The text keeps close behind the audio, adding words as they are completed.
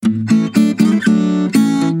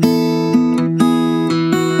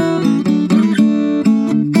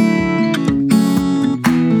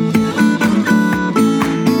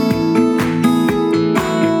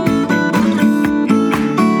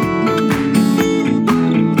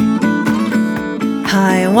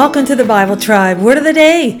Hi, and welcome to the Bible Tribe Word of the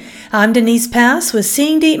Day. I'm Denise Pass with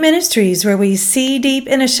Seeing Deep Ministries, where we see deep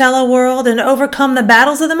in a shallow world and overcome the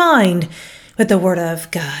battles of the mind with the Word of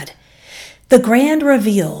God. The grand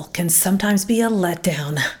reveal can sometimes be a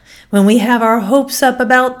letdown. When we have our hopes up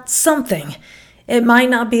about something, it might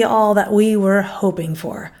not be all that we were hoping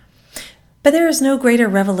for. But there is no greater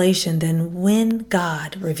revelation than when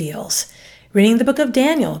God reveals. Reading the book of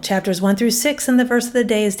Daniel, chapters 1 through 6, and the verse of the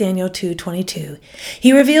day is Daniel 2:22.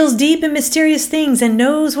 He reveals deep and mysterious things and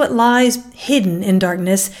knows what lies hidden in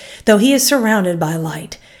darkness, though he is surrounded by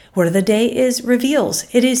light. Word of the day is reveals.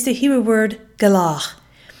 It is the Hebrew word ghel-aw.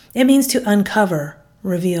 It means to uncover,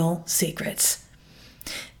 reveal secrets.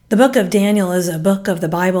 The book of Daniel is a book of the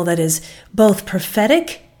Bible that is both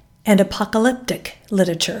prophetic and apocalyptic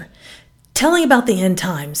literature, telling about the end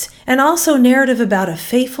times, and also narrative about a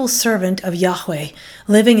faithful servant of Yahweh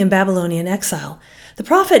living in Babylonian exile. The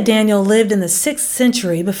prophet Daniel lived in the 6th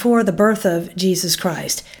century before the birth of Jesus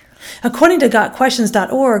Christ. According to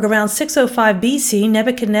GotQuestions.org, around 605 BC,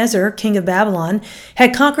 Nebuchadnezzar, king of Babylon,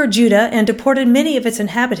 had conquered Judah and deported many of its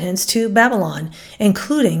inhabitants to Babylon,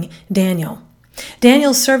 including Daniel.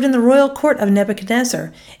 Daniel served in the royal court of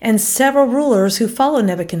Nebuchadnezzar and several rulers who followed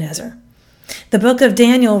Nebuchadnezzar. The book of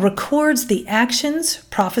Daniel records the actions,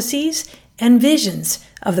 prophecies, and visions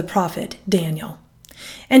of the prophet Daniel.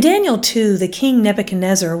 In Daniel 2, the king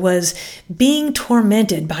Nebuchadnezzar was being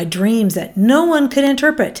tormented by dreams that no one could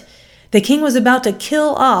interpret. The king was about to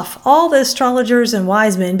kill off all the astrologers and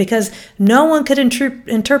wise men because no one could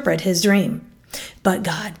interpret his dream. But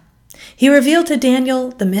God, he revealed to Daniel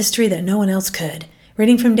the mystery that no one else could.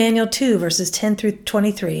 Reading from Daniel 2, verses 10 through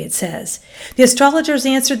 23, it says, "The astrologers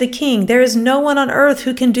answered the king, 'There is no one on earth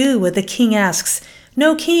who can do what the king asks.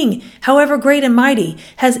 No king, however great and mighty,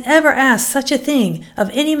 has ever asked such a thing of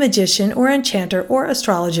any magician or enchanter or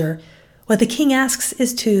astrologer. What the king asks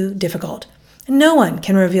is too difficult. No one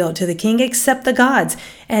can reveal it to the king except the gods,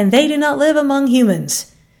 and they do not live among humans.'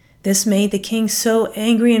 This made the king so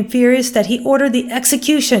angry and furious that he ordered the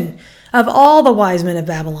execution of all the wise men of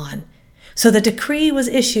Babylon. So the decree was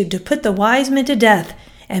issued to put the wise men to death,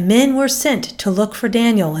 and men were sent to look for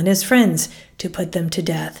Daniel and his friends to put them to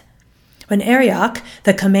death. When Arioch,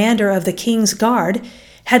 the commander of the king's guard,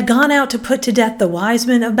 had gone out to put to death the wise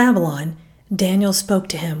men of Babylon, Daniel spoke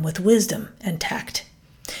to him with wisdom and tact.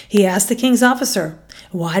 He asked the king's officer,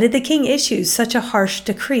 'Why did the king issue such a harsh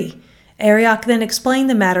decree?' Arioch then explained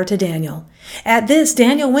the matter to Daniel. At this,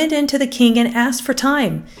 Daniel went in to the king and asked for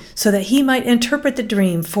time so that he might interpret the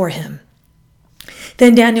dream for him.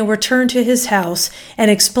 Then Daniel returned to his house and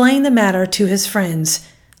explained the matter to his friends,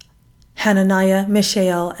 Hananiah,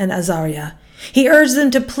 Mishael, and Azariah. He urged them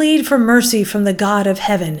to plead for mercy from the God of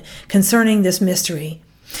heaven concerning this mystery,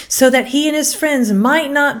 so that he and his friends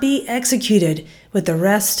might not be executed with the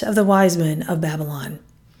rest of the wise men of Babylon.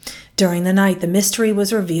 During the night, the mystery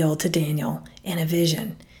was revealed to Daniel in a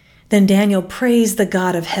vision. Then Daniel praised the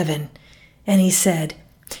God of heaven, and he said,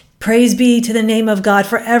 'Praise be to the name of God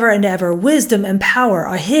forever and ever. Wisdom and power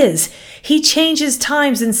are his. He changes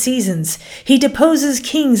times and seasons. He deposes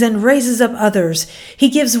kings and raises up others. He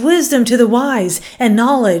gives wisdom to the wise and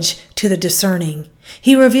knowledge to the discerning.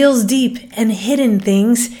 He reveals deep and hidden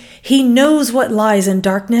things. He knows what lies in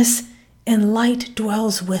darkness, and light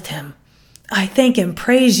dwells with him. I thank and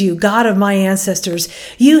praise you, God of my ancestors.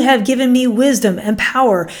 You have given me wisdom and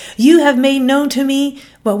power. You have made known to me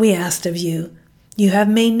what we asked of you. You have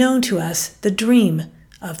made known to us the dream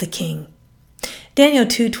of the king.'" Daniel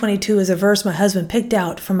 2:22 is a verse my husband picked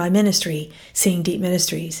out for my ministry, Seeing Deep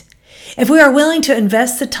Ministries. If we are willing to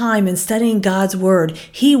invest the time in studying God's word,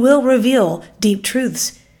 he will reveal deep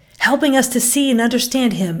truths, helping us to see and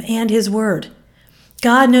understand him and his word.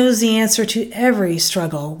 God knows the answer to every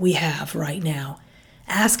struggle we have right now.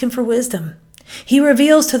 Ask him for wisdom. He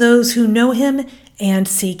reveals to those who know him and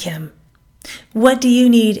seek him. What do you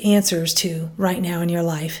need answers to right now in your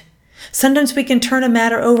life? Sometimes we can turn a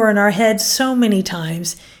matter over in our heads so many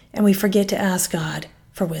times, and we forget to ask God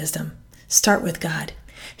for wisdom. Start with God.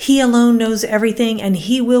 He alone knows everything, and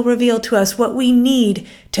he will reveal to us what we need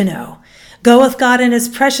to know. Go with God in his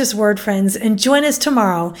precious word, friends, and join us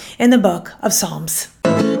tomorrow in the book of Psalms.